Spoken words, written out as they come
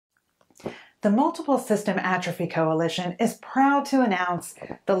The Multiple System Atrophy Coalition is proud to announce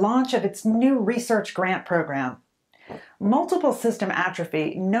the launch of its new research grant program. Multiple system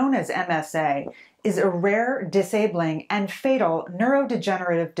atrophy, known as MSA, is a rare, disabling, and fatal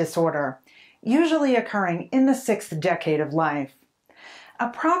neurodegenerative disorder, usually occurring in the 6th decade of life.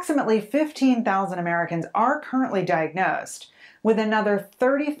 Approximately 15,000 Americans are currently diagnosed, with another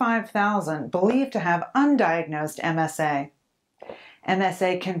 35,000 believed to have undiagnosed MSA.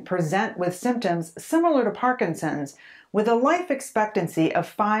 MSA can present with symptoms similar to Parkinson's, with a life expectancy of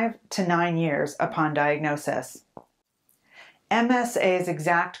 5 to 9 years upon diagnosis. MSA's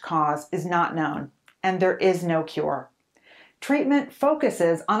exact cause is not known, and there is no cure. Treatment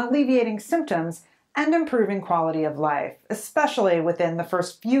focuses on alleviating symptoms and improving quality of life, especially within the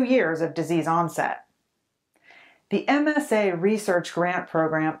first few years of disease onset. The MSA Research Grant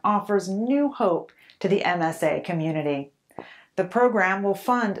Program offers new hope to the MSA community. The program will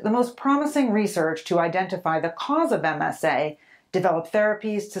fund the most promising research to identify the cause of MSA, develop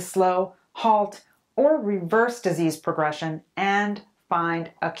therapies to slow, halt, or reverse disease progression, and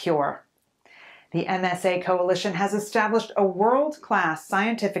find a cure. The MSA Coalition has established a world-class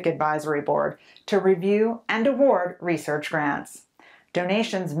scientific advisory board to review and award research grants.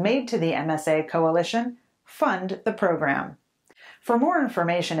 Donations made to the MSA Coalition fund the program. For more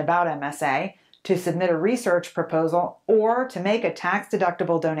information about MSA, to submit a research proposal, or to make a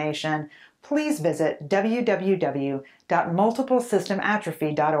tax-deductible donation, please visit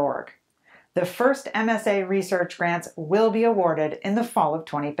www.multiplesystematrophy.org. The first MSA research grants will be awarded in the fall of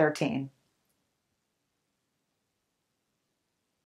 2013.